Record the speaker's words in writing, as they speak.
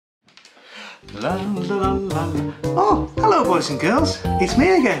La la la la la. Oh, hello boys and girls. It's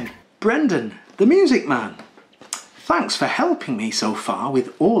me again, Brendon The Music Man. Thanks for helping me so far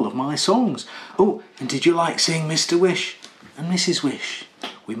with all of my songs. Oh, and did you like seeing Mr. Wish and Mrs. Wish?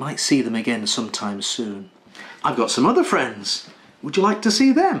 We might see them again sometime soon. I've got some other friends. Would you like to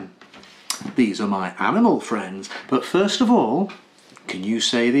see them? These are my animal friends. But first of all, can you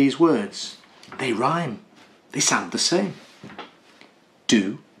say these words? They rhyme. They sound the same.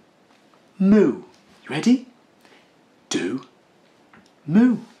 Do, moo. You ready? Do,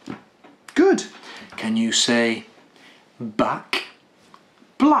 moo. Good. Can you say back,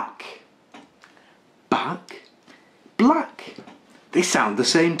 black? Back, black. They sound the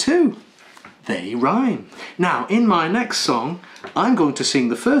same too. They rhyme. Now, in my next song, I'm going to sing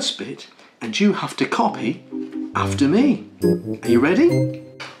the first bit and you have to copy after me. Are you ready?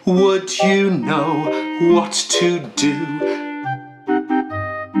 Would you know what to do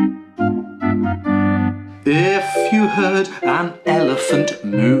if you heard an elephant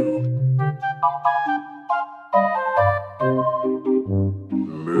moo?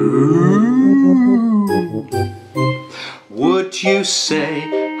 Moo. Would you say,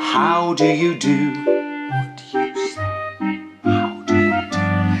 how do you do? Would you say, how do you do?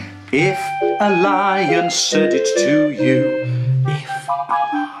 If a lion said it to you. If a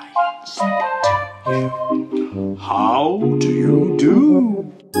lion said it to you. How do you do?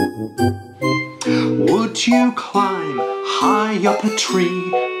 Would you climb high up a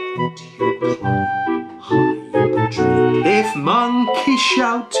tree? Would you climb high up a tree? If monkey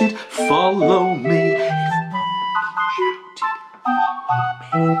shouted, follow me.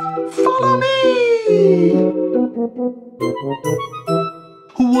 Follow me!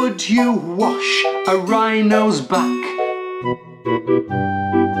 Would you wash a rhino's back?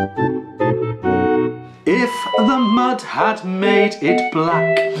 If the mud had made it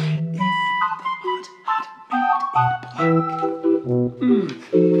black. If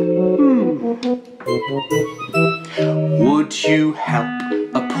the mud had made it black. Would you help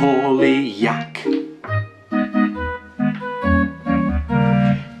a poorly yak?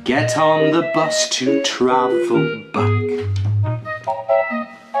 Get on the bus to travel back.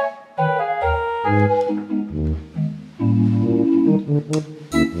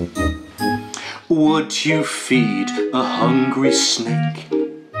 Would you feed a hungry snake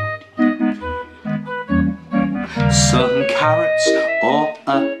some carrots or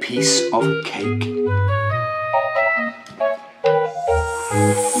a piece of cake?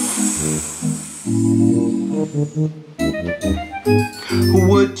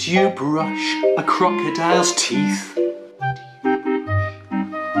 Would you brush a crocodile's teeth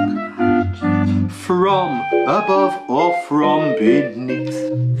from above or from beneath?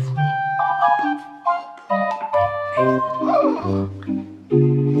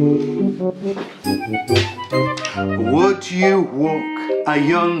 Would you walk a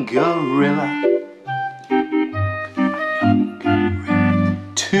young gorilla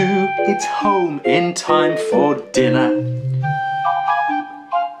to its home in time for dinner?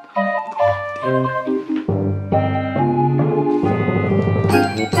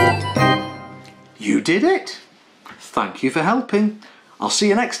 You did it! Thank you for helping. I'll see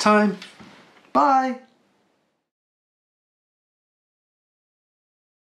you next time. Bye!